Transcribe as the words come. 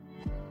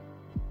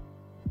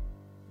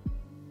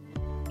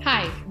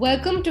Hi,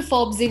 welcome to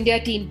Forbes India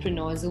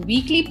Teenpreneurs, a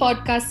weekly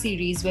podcast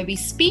series where we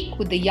speak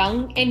with the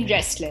young and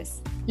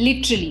restless,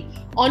 literally,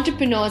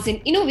 entrepreneurs and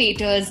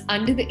innovators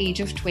under the age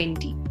of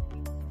 20.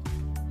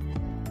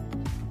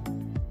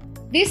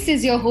 This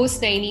is your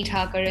host Naini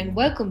Thakur and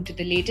welcome to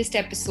the latest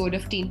episode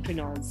of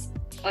Teenpreneurs.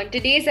 On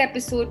today's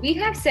episode, we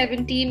have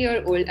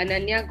 17-year-old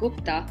Ananya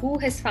Gupta who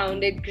has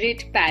founded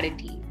Grit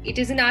Parity. It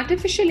is an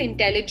artificial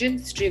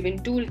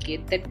intelligence-driven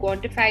toolkit that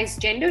quantifies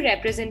gender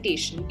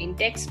representation in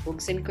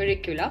textbooks and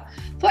curricula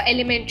for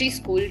elementary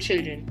school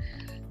children.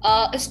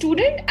 A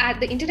student at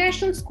the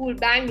International School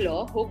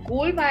Bangalore, her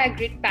goal via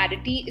Grit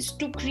Parity is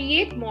to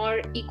create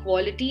more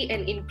equality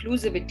and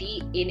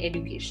inclusivity in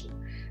education.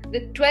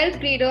 The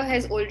 12th grader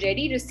has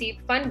already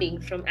received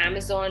funding from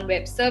Amazon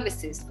Web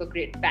Services for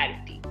Grit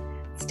Parity.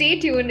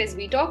 Stay tuned as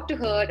we talk to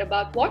her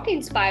about what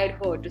inspired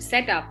her to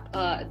set up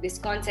this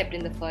concept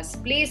in the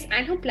first place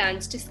and her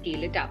plans to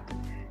scale it up.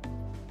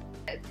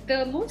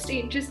 The most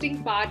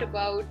interesting part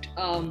about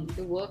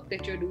the work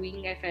that you're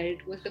doing, I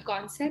felt, was the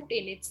concept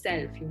in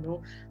itself.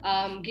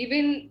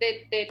 Given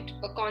that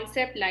a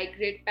concept like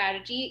Grit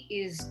Parity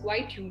is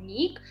quite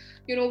unique,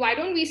 why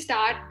don't we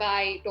start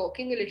by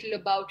talking a little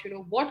about,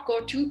 what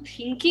got you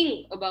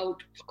thinking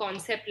about a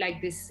concept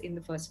like this in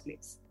the first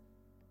place?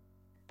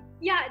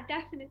 Yeah,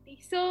 definitely.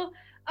 So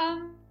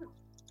I'm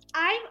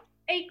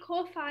a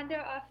co-founder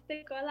of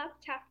the Girl Up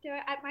chapter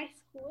at my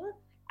school,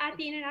 at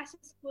the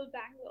International School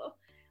Bangalore.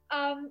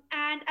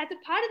 And as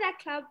a part of that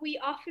club, we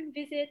often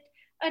visit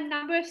a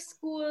number of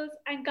schools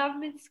and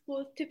government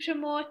schools to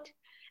promote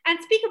and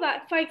speak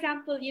about, for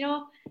example,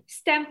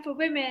 STEM for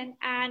women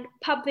and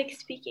public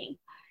speaking.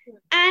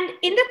 And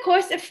in the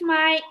course of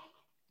my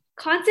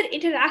constant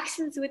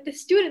interactions with the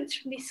students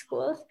from these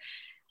schools,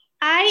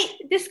 I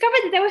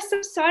discovered that there was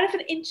some sort of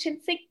an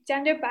intrinsic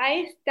gender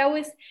bias that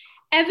was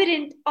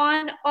evident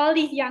on all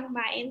these young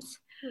minds.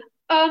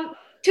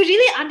 To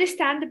really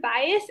understand the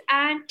bias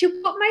and to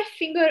put my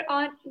finger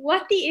on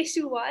what the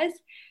issue was,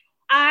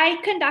 I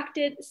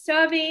conducted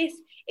surveys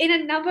in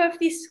a number of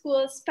these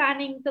schools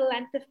spanning the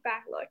length of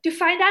Bangalore to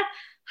find out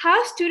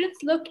how students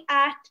look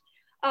at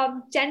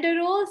gender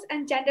roles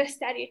and gender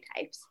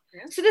stereotypes.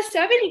 Yeah. So the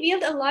survey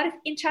revealed a lot of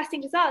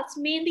interesting results,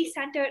 mainly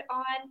centered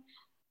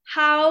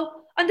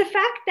on the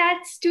fact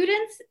that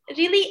students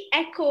really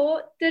echo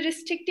the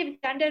restrictive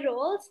gender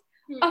roles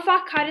of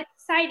our current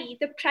society.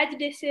 The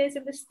prejudices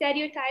and the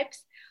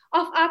stereotypes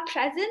of our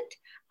present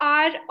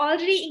are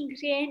already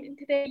ingrained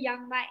into their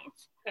young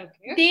minds.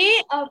 Okay.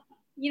 They,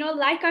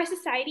 like our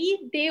society,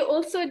 they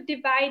also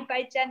divide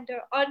by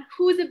gender on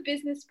who's a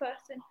business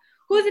person,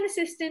 who's an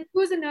assistant,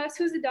 who's a nurse,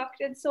 who's a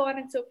doctor, and so on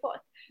and so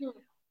forth.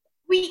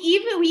 We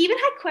even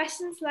had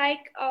questions like,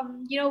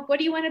 what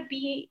do you want to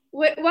be?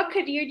 What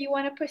career do you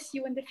want to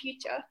pursue in the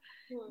future?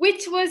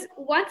 Which was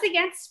once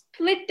again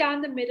split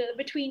down the middle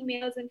between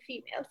males and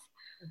females.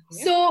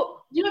 Okay.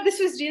 So, this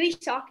was really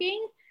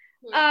shocking.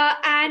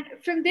 And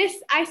from this,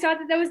 I saw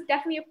that there was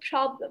definitely a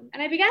problem.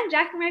 And I began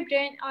racking my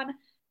brain on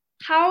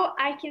how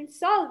I can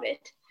solve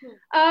it.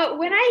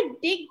 When I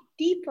dig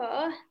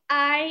deeper,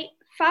 I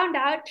found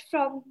out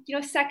from,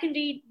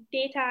 secondary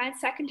data and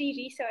secondary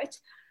research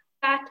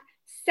that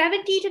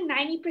 70 to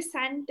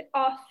 90%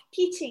 of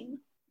teaching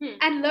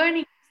and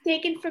learning is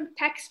taken from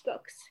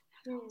textbooks.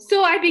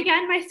 So I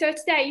began my search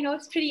there.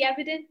 It's pretty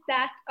evident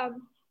that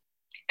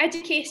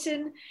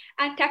education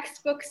and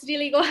textbooks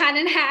really go hand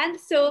in hand.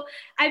 So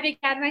I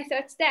began my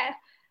search there.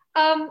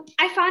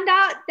 I found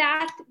out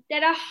that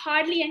there are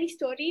hardly any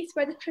stories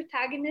where the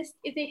protagonist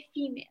is a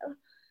female.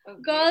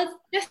 Okay. Girls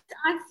just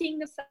aren't seeing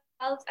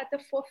themselves at the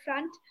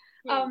forefront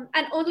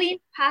and only in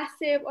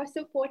passive or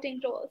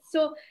supporting roles.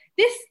 So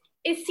this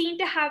is seen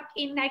to have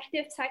a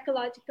negative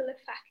psychological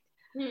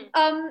effect.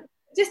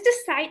 Just to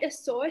cite a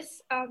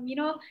source, a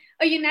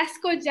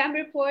UNESCO GEM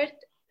report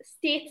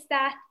states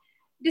that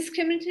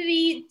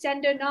discriminatory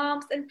gender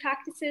norms and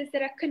practices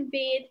that are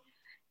conveyed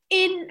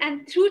in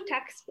and through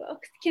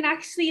textbooks can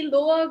actually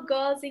lower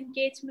girls'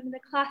 engagement in the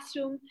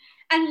classroom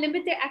and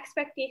limit their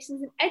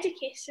expectations in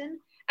education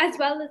as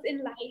well as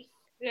in life.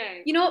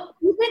 Right.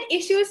 Even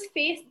issues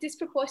faced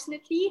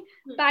disproportionately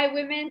by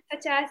women,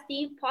 such as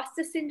the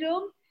imposter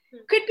syndrome,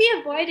 could be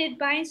avoided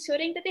by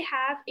ensuring that they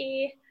have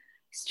a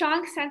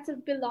strong sense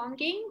of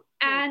belonging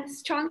and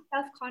strong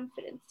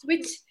self-confidence,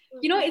 which,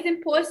 is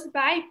imposed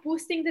by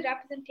boosting the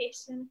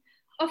representation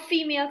of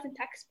females in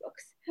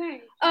textbooks.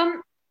 Right.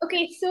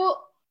 Okay, so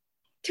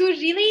to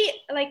really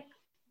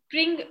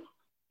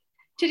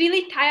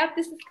tie up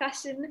this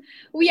discussion,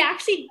 we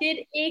actually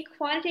did a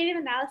quantitative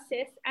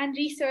analysis and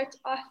research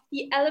of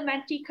the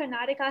elementary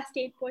Karnataka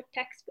State Board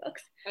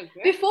textbooks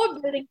before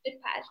building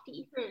Grit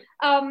Parity.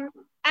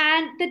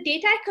 And the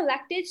data I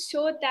collected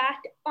showed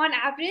that on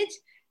average,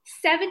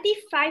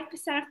 75%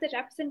 of the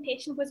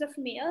representation was of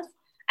males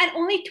and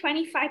only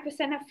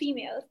 25% of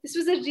females. This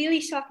was a really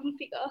shocking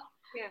figure.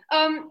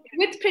 Yeah.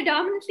 With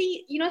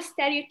predominantly,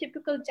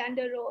 stereotypical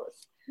gender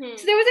roles.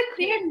 So there was a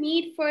clear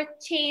need for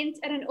change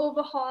and an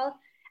overhaul.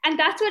 And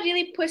that's what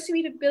really pushed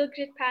me to build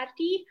Grit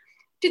Parity,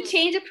 to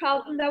change a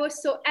problem that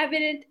was so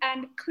evident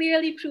and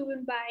clearly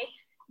proven by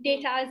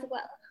data as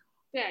well.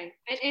 Right.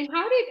 And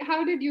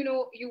how did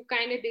you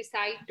kind of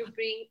decide to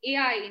bring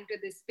AI into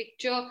this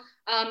picture?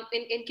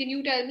 And can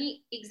you tell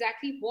me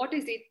exactly what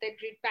is it that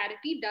grid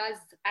parity does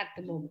at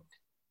the moment?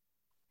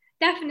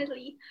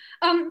 Definitely.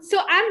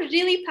 So I'm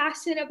really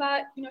passionate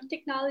about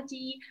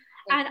technology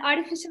and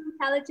artificial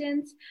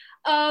intelligence,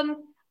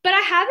 but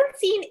I haven't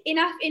seen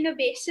enough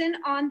innovation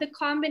on the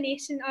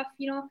combination of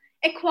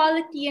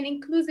equality and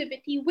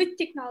inclusivity with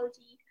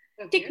technology,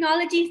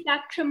 technologies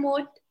that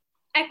promote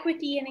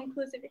equity and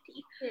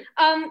inclusivity.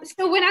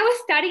 So when I was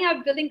starting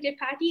out building grid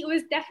parity, it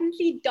was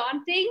definitely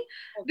daunting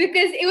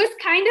because it was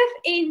kind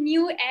of a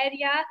new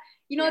area.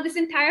 This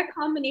entire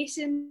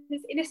combination,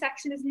 this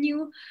intersection is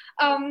new.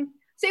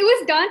 So it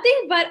was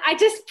daunting, but I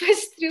just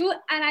pushed through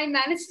and I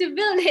managed to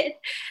build it.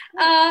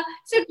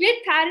 So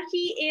grid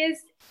parity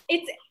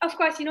it's of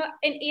course, an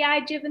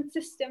AI-driven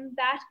system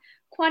that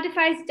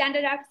quantifies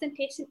gender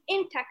representation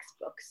in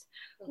textbooks.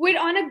 We're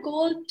on a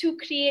goal to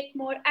create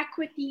more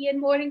equity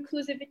and more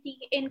inclusivity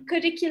in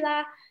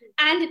curricula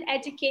and in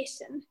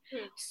education.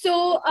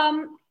 So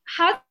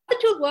how the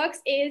tool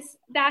works is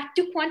that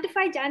to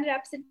quantify gender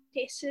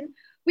representation,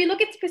 we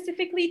look at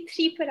specifically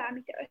 3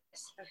 parameters.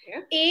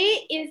 A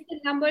is the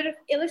number of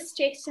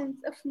illustrations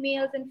of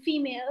males and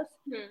females.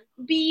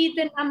 B,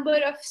 the number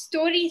of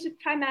stories with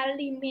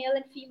primarily male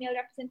and female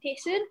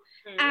representation.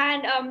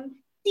 And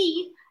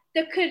C,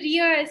 the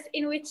careers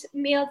in which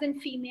males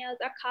and females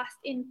are cast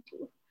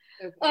into.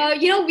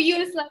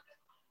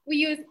 We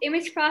use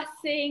image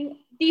processing,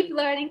 deep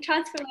learning,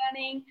 transfer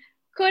learning,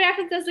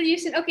 co-reference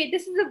resolution. Okay,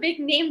 this is a big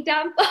name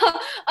dump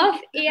of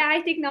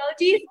AI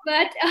technologies,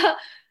 but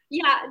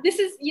this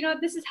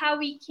is how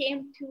we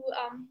came to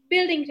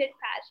building grid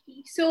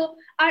parity. So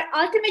our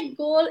ultimate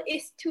goal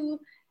is to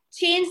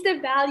change the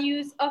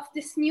values of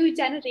this new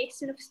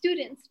generation of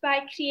students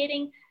by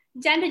creating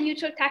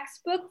gender-neutral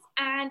textbooks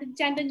and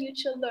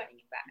gender-neutral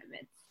learning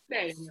environments.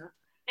 Fair enough.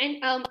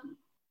 And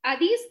are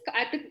these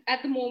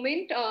at the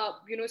moment?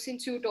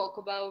 Since you talk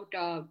about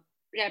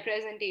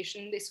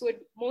representation, this would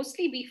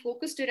mostly be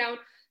focused around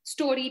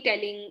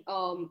storytelling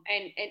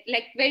and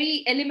like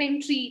very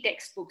elementary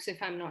textbooks,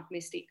 if I'm not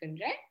mistaken,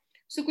 right?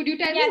 So could you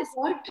tell me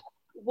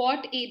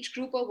what age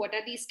group or what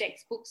are these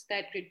textbooks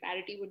that grid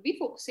parity would be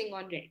focusing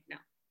on right now?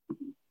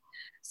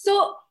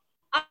 So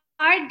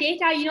our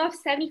data, of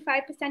 75%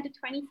 to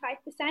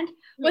 25%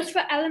 was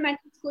for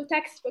elementary school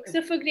textbooks,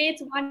 so for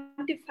grades 1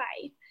 to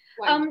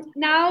 5.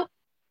 Now,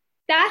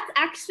 that's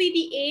actually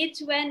the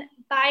age when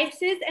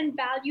biases and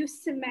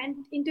values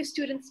cement into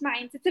students'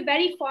 minds. It's a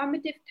very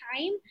formative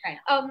time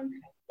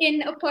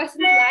in a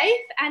person's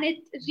life, and it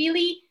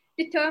really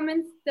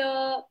determines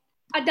the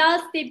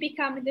adults they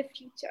become in the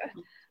future.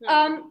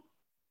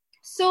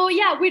 So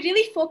we're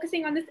really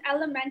focusing on this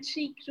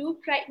elementary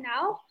group right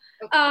now.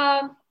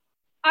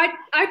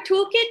 Our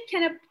toolkit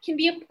can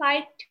be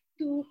applied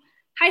to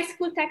high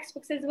school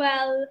textbooks as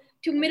well,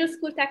 to middle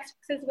school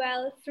textbooks as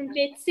well, from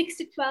grade 6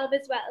 to 12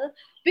 as well,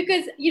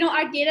 because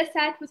our data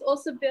set was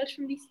also built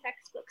from these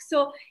textbooks.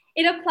 So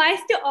it applies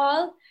to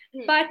all,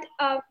 but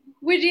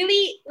we're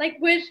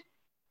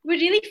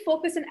really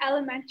focused on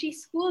elementary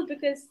school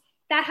because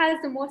that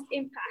has the most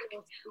impact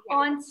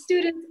on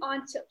students,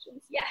 on children.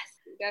 Yes,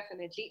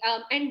 definitely.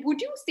 And would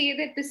you say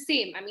that the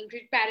same,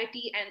 grid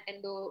parity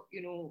and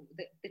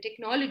the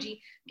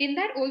technology, can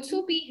that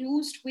also be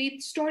used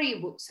with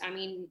storybooks?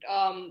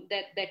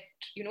 That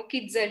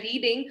kids are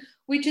reading,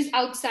 which is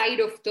outside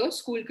of the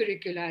school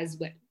curricula as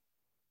well.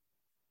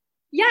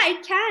 Yeah,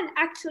 it can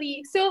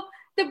actually. So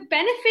the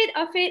benefit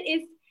of it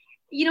is,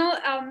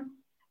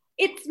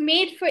 it's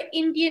made for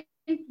Indian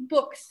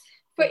books,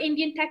 for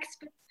Indian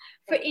textbooks,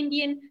 for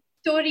Indian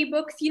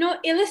storybooks.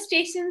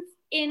 Illustrations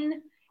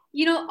in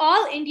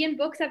all Indian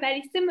books are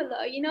very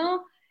similar.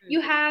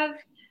 You have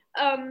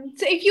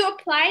so if you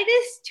apply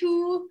this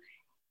to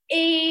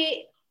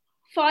a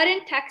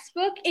foreign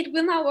textbook, it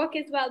will not work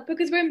as well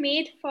because we're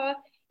made for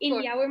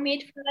India. We're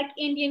made for like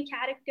Indian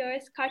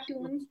characters,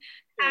 cartoons,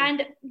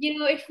 and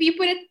if we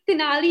put a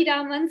Tenali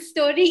Raman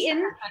story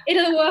in,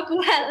 it'll work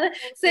well.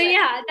 So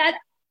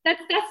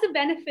that's the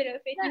benefit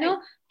of it.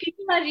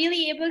 People are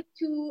really able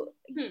to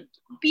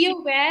be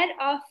aware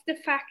of the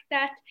fact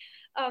that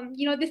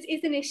this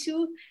is an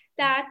issue,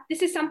 that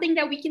this is something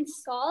that we can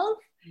solve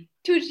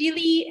to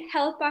really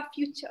help our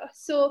future.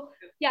 So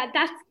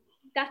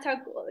that's our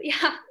goal.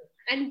 Yeah.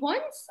 And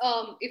once,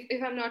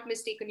 if I'm not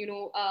mistaken,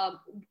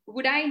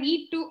 would I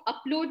need to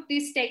upload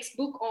this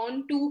textbook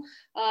onto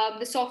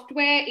the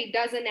software? It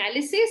does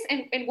analysis,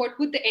 and what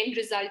would the end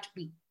result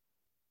be?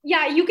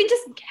 Yeah, you can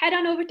just head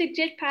on over to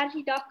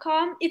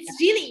gridparity.com.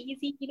 It's really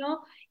easy,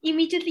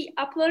 immediately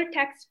upload a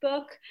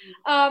textbook.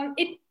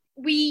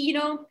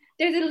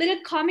 There's a little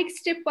comic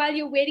strip while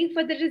you're waiting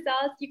for the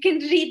results. You can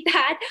read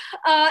that.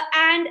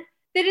 And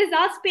the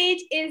results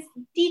page is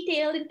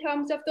detailed in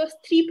terms of those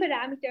 3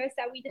 parameters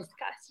that we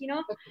discussed,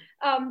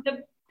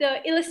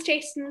 the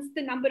illustrations,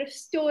 the number of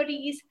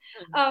stories,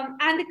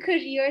 and the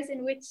careers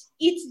in which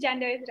each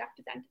gender is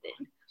represented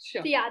in.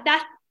 Sure. So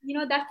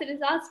that's the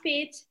results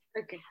page.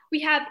 Okay.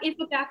 We have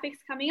infographics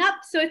coming up,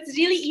 so it's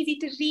really easy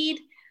to read.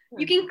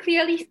 You can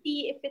clearly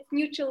see if it's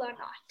neutral or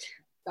not.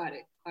 Got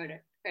it. All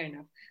right. Fair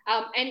enough.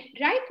 And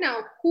right now,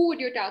 who would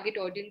your target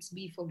audience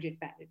be for grid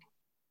parity?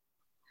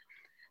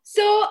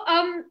 So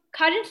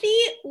currently,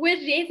 we're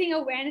raising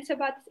awareness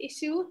about this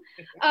issue.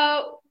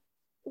 Okay.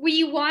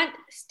 We want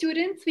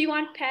students, we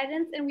want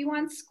parents, and we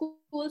want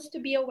schools to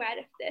be aware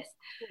of this.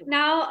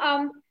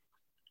 Now,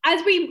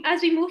 as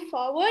we move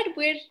forward,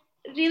 we're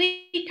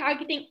really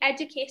targeting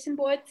education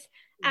boards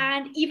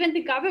and even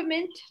the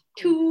government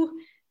to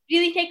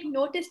really take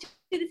notice to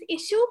this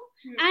issue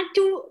and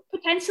to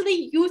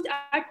potentially use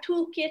our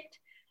toolkit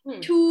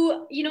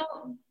to,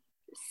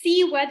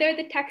 see whether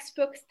the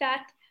textbooks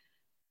that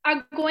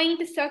are going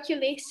into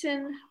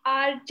circulation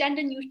are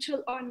gender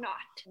neutral or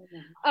not.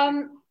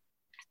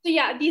 So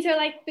yeah, these are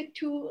like the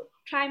two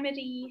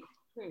primary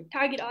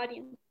target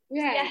audiences.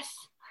 Right. Yes.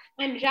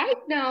 And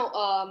right now,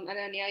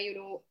 Ananya,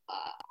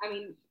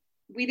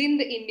 within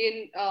the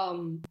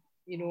Indian,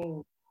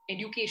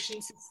 education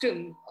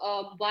system,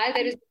 while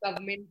there is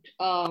government,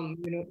 while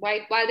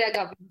there are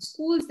government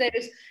schools,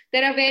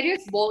 there are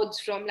various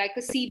boards from like a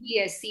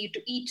CBSE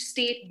to each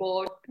state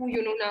board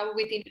to, now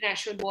with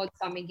international boards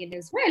coming in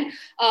as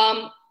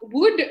well.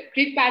 Would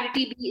grid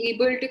parity be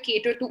able to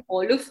cater to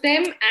all of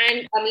them?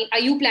 And are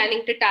you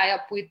planning to tie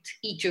up with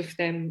each of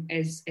them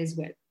as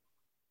well?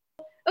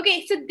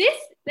 Okay, so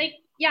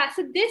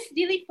this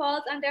really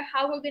falls under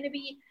how we're going to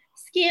be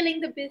scaling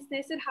the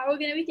business and how we're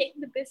going to be taking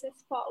the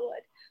business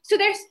forward. So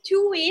there's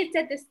two ways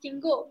that this can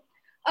go.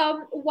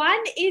 One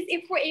is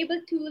if we're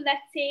able to,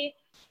 let's say,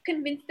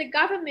 convince the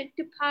government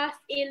to pass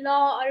a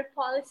law or a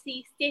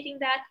policy stating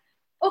that,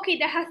 okay,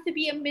 there has to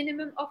be a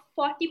minimum of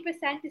 40%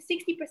 to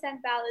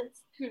 60%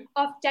 balance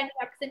of gender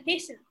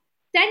representation.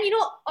 Then,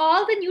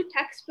 all the new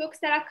textbooks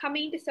that are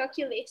coming into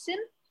circulation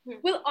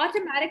will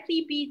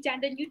automatically be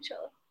gender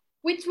neutral,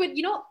 which would,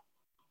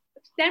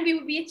 then we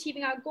would be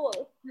achieving our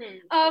goal.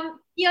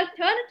 The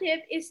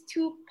alternative is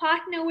to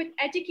partner with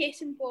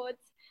education boards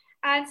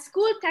and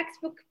school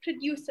textbook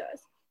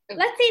producers.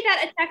 Let's say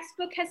that a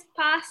textbook has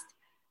passed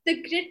the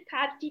grid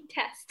parity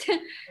test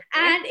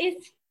and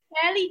is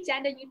fairly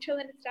gender neutral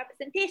in its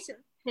representation.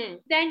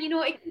 Then,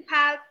 it can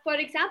have, for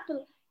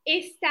example,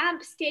 a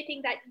stamp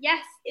stating that,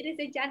 yes, it is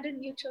a gender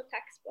neutral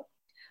textbook.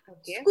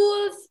 Okay.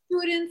 Schools,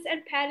 students,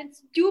 and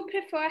parents do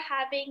prefer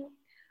having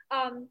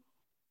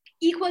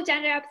equal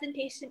gender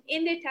representation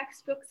in their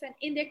textbooks and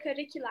in their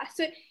curricula.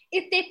 So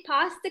if they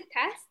pass the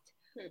test,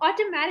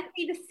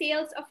 automatically the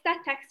sales of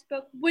that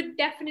textbook would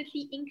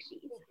definitely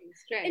increase.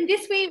 Right. In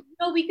this way,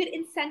 we could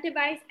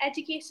incentivize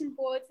education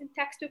boards and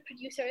textbook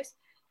producers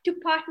to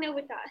partner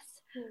with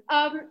us.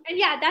 And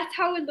yeah, that's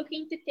how we're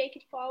looking to take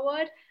it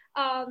forward.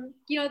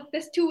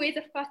 There's two ways,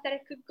 of course, that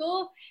it could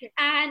go,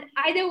 and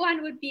either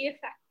one would be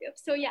effective.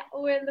 So yeah,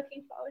 we're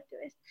looking forward to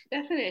it.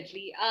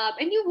 Definitely.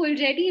 And you've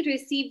already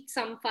received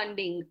some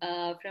funding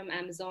from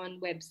Amazon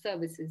Web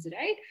Services,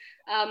 right?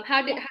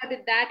 How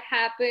did that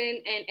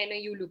happen? And are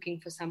you looking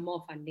for some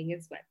more funding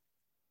as well?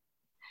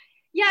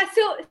 Yeah.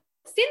 So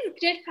since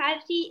grid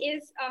parity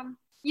is,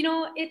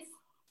 it's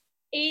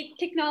a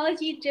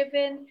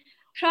technology-driven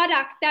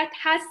product that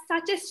has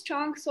such a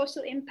strong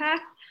social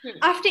impact.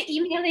 After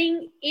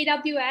emailing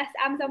AWS,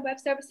 Amazon Web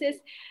Services,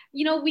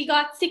 we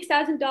got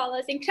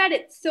 $6,000 in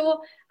credits.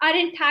 So our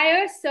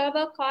entire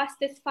server cost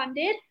is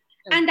funded,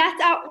 and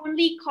that's our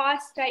only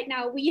cost right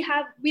now. We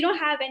don't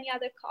have any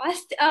other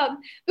cost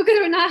because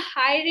we're not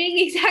hiring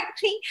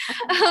exactly.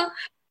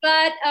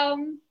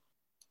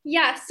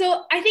 Yeah,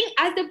 so I think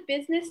as the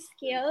business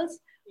scales,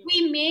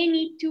 we may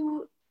need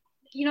to,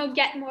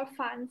 get more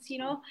funds,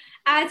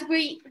 as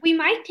we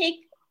might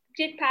take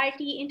grid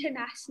parity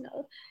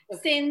international,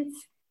 since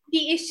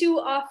the issue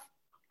of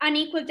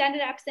unequal gender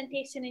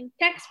representation in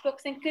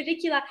textbooks and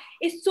curricula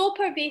is so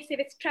pervasive.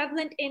 It's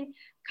prevalent in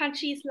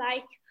countries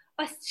like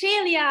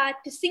Australia,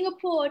 to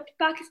Singapore, to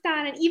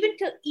Pakistan, and even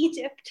to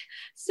Egypt.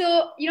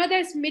 So,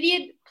 there's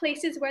myriad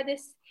places where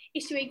this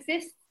issue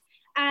exists.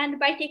 And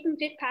by taking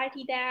grid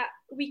parity there,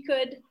 we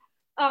could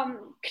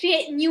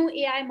create new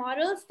AI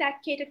models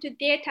that cater to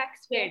their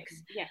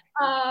textbooks.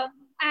 Yeah.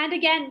 And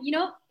again,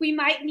 we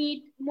might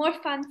need more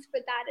funds for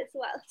that as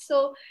well.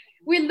 So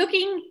we're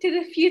looking to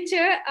the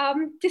future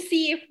to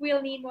see if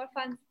we'll need more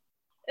funds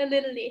a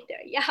little later.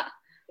 Yeah.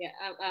 Yeah,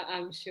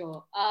 I'm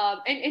sure.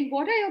 And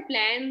what are your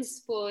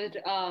plans for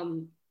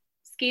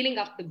scaling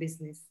up the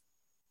business?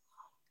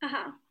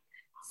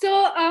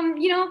 So,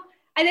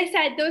 as I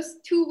said, those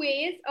two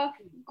ways of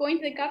going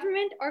to the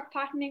government or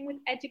partnering with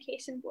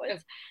education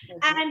boards.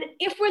 And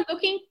if we're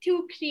looking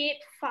to create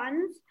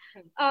funds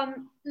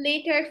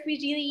later, if we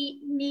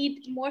really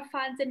need more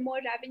funds and more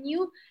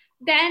revenue,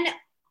 then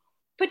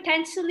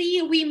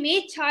potentially we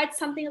may charge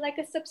something like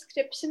a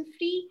subscription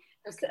fee,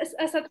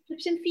 a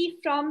subscription fee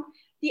from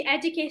the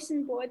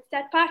education boards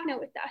that partner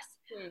with us.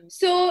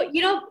 So,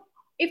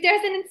 if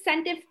there's an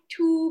incentive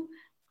to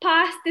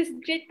pass this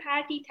grid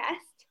parity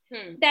test,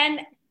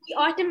 then we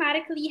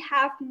automatically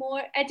have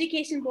more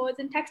education boards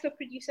and textbook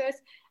producers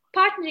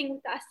partnering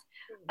with us.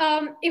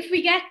 If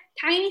we get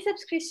tiny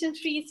subscription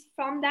fees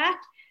from that,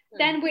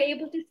 then we're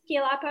able to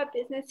scale up our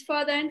business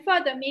further and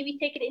further, maybe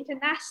take it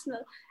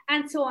international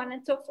and so on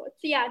and so forth.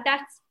 So yeah,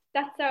 that's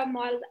our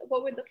model,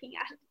 what we're looking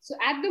at. So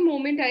at the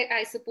moment,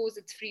 I suppose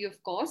it's free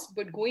of cost,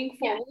 but going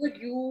forward,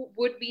 you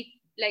would be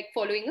like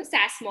following a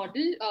SaaS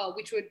model,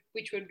 which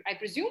would I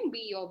presume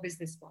be your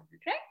business model,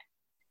 right?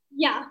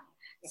 Yeah.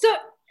 So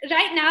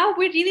right now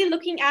we're really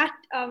looking at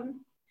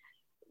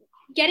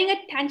getting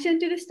attention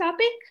to this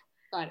topic,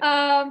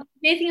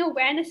 raising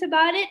awareness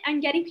about it,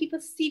 and getting people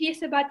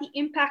serious about the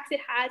impacts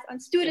it has on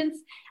students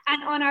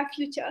and on our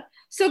future.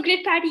 So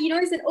Grid Parity,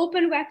 is an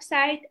open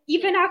website.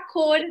 Even our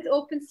code is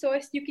open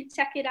source. You can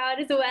check it out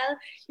as well.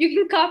 You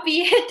can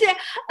copy it.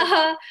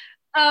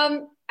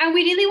 And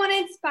we really want to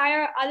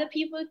inspire other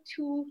people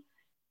to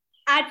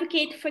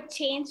advocate for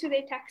change to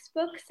their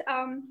textbooks,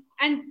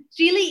 and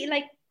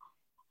really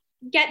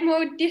get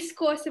more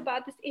discourse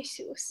about this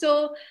issue.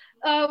 So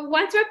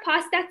once we're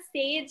past that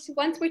stage,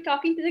 once we're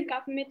talking to the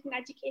government and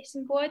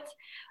education boards,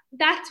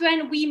 that's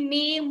when we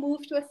may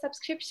move to a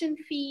subscription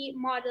fee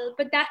model.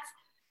 But that's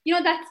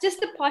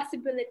just a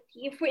possibility.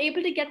 If we're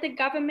able to get the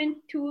government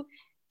to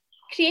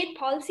create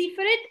policy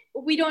for it,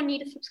 we don't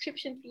need a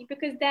subscription fee,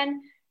 because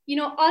then,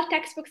 all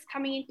textbooks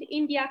coming into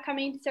India,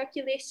 coming into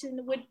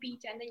circulation would be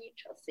gender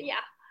neutral. So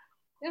yeah.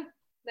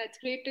 That's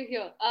great to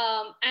hear.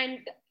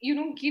 And,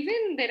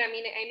 given that,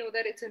 I know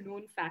that it's a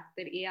known fact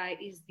that AI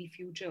is the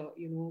future,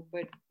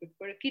 but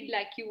for a kid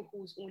like you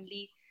who's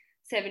only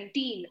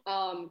 17,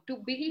 to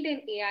build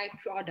an AI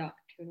product,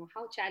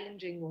 how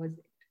challenging was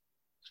it?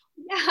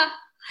 Yeah.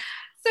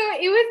 So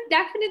it was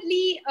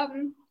definitely,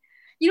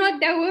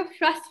 there were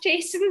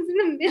frustrations in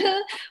the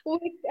middle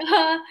with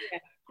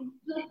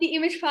the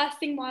image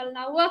processing model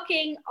not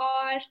working,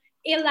 or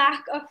a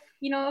lack of,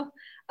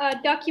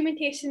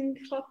 documentation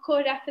for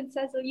code reference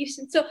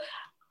resolution. So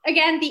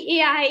again, the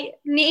AI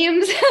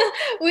names,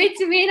 which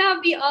may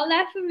not be all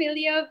that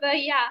familiar, but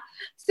yeah.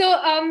 So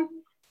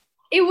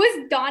it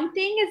was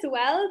daunting as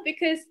well,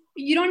 because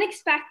you don't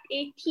expect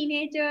a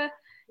teenager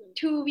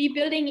to be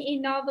building a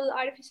novel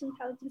artificial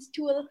intelligence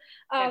tool.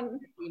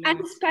 And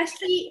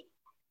especially,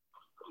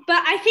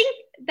 but I think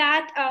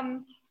that,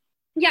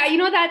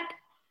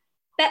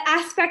 that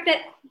aspect,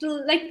 that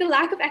the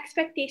lack of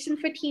expectation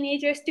for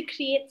teenagers to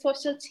create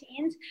social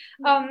change,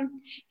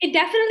 it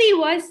definitely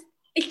was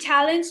a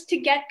challenge to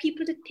get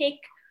people to take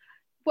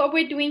what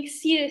we're doing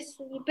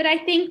seriously. But I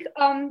think,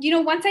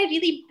 once I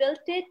really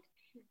built it,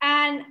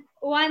 and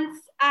once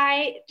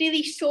I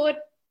really showed,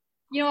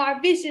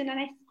 our vision, and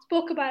I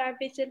spoke about our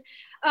vision,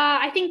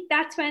 I think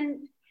that's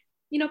when,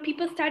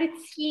 people started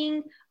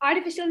seeing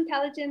artificial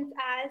intelligence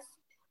as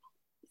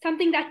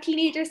something that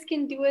teenagers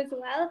can do as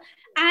well,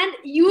 and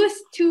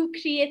use to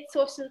create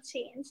social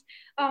change,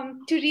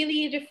 to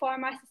really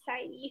reform our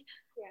society.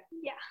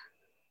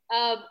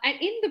 And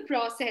in the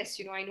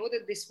process, I know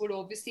that this would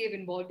obviously have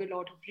involved a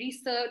lot of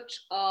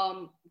research,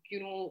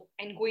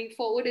 and going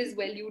forward as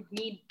well, you'd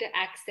need to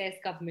access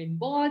government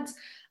boards,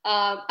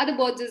 other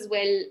boards as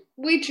well,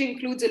 which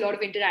includes a lot of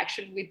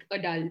interaction with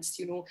adults.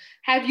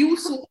 Have you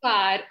so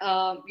far,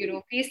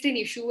 faced an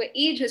issue where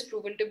age has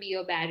proven to be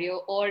a barrier,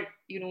 or,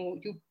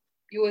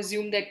 you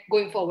assume that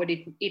going forward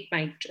it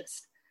might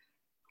just?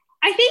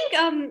 I think,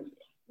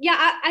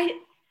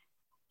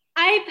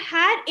 I've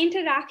had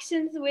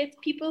interactions with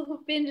people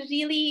who've been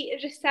really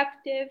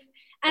receptive,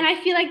 and I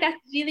feel like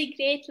that's really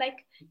great.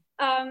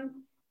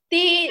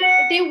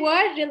 They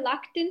were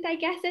reluctant, I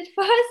guess, at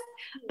first,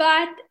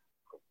 but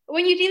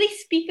when you really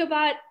speak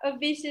about a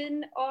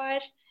vision, or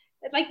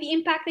the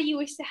impact that you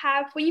wish to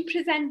have, when you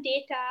present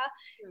data,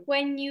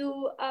 when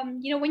you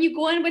when you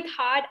go in with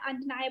hard,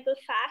 undeniable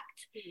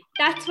facts,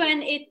 that's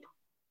when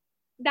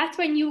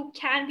you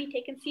can be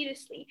taken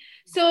seriously.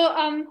 So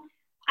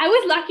I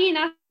was lucky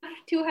enough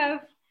to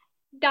have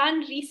done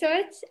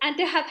research and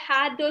to have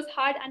had those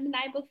hard,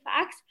 undeniable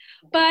facts,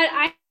 but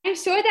I'm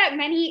sure that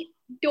many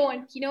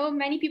don't.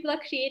 Many people are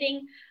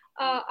creating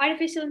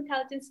artificial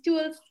intelligence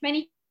tools,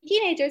 many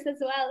teenagers as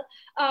well,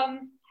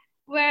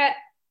 where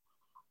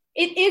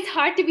it is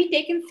hard to be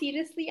taken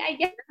seriously, I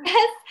guess.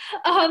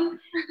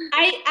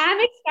 I am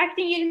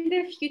expecting in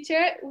the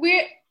future,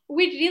 we're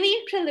really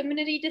in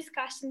preliminary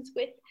discussions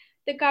with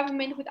the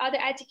government, with other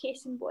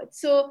education boards.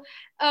 So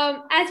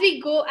as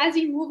we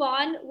move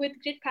on with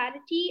Grid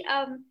Parity,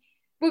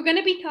 we're going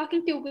to be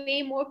talking to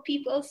way more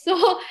people.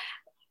 So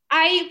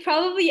I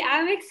probably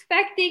am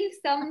expecting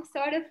some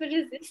sort of a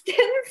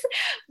resistance,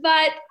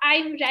 but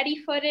I'm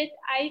ready for it.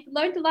 I've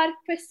learned a lot of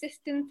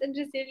persistence and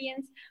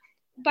resilience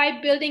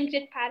by building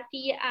Grid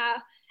Parity,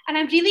 and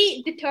I'm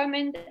really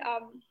determined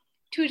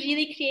to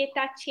really create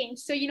that change.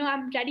 So,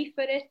 I'm ready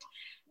for it.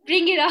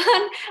 Bring it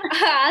on.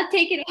 I'll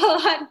take it all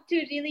on to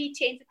really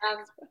change it.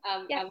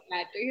 I'm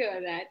glad to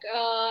hear that.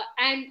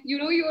 And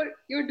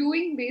you're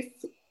doing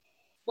this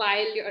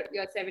while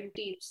you're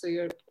 17, so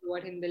you're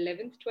what, in the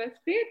 11th,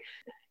 12th grade?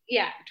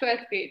 Yeah,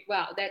 12th grade.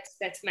 Wow,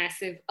 that's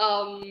massive.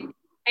 And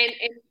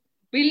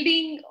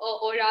building,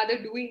 or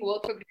rather doing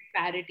work for Grid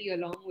Parity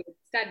along with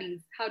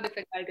studies, how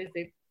difficult is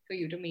it for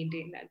you to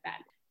maintain that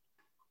balance?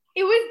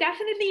 it was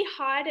definitely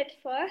hard at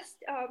first,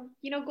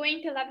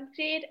 going to 11th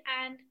grade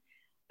and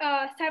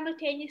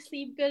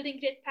simultaneously building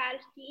grit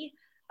parity.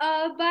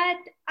 But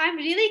I'm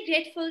really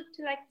grateful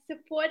to like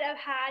support I've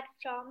had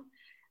from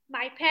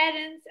my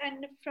parents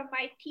and from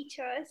my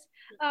teachers.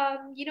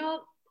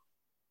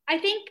 I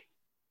think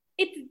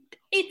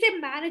it's a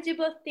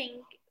manageable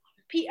thing.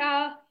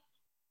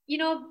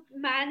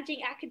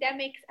 Managing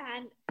academics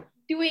and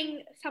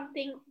doing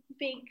something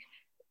big,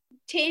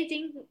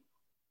 changing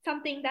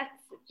something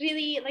that's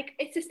really like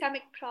a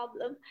systemic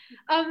problem.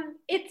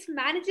 It's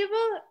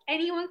manageable.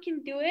 Anyone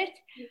can do it,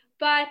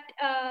 but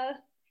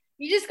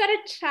you just gotta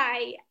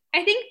try.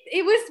 I think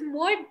it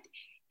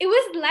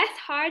was less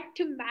hard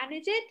to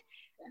manage it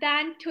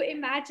than to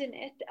imagine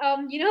it.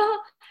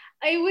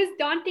 It was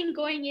daunting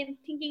going in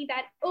thinking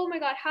that, oh my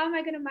God, how am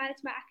I going to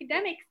manage my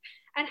academics?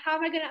 And how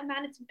am I going to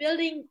manage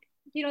building,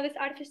 this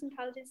artificial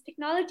intelligence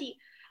technology?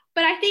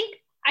 But I think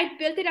I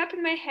built it up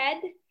in my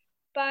head.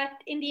 But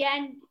in the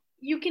end,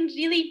 you can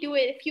really do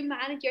it if you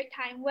manage your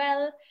time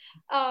well.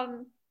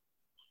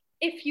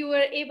 If you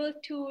were able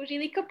to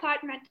really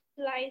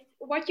compartmentalize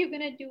what you're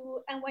going to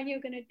do and when you're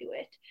going to do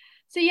it.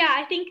 So yeah,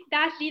 I think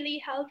that really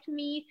helped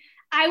me.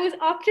 I was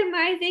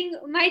optimizing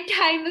my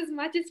time as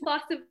much as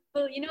possible,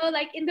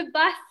 like in the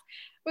bus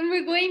when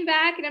we're going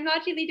back and I'm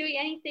not really doing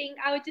anything,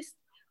 I would just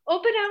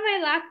open up my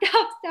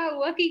laptop, start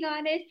working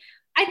on it.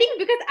 I think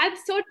because I'm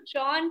so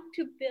drawn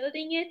to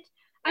building it,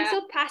 I'm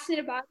so passionate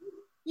about it,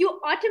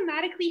 you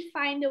automatically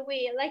find a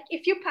way. Like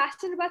if you're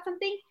passionate about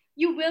something,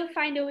 you will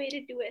find a way to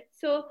do it.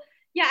 So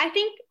yeah, I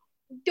think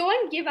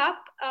don't give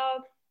up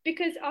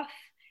because of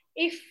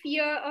a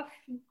fear of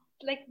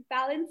like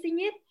balancing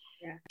it.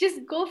 Yeah.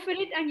 Just go for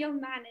it and you'll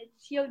manage.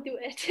 You'll do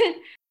it.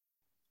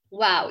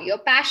 Wow, your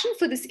passion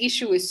for this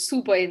issue is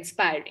super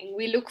inspiring.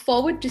 We look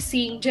forward to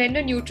seeing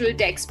gender-neutral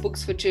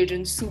textbooks for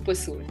children super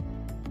soon.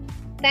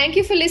 Thank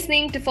you for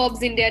listening to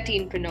Forbes India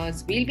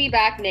Teenpreneurs. We'll be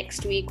back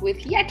next week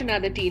with yet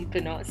another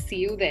Teenpreneur. See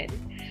you then.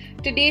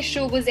 Today's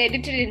show was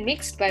edited and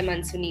mixed by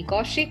Mansuni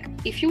Kaushik.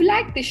 If you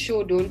like this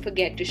show, don't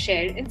forget to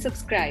share and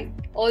subscribe.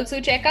 Also,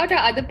 check out our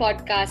other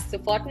podcasts, the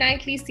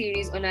fortnightly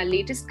series on our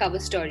latest cover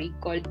story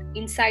called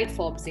Inside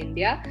Forbes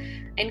India,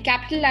 and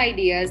Capital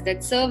Ideas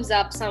that serves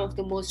up some of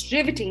the most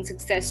riveting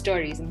success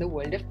stories in the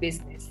world of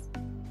business.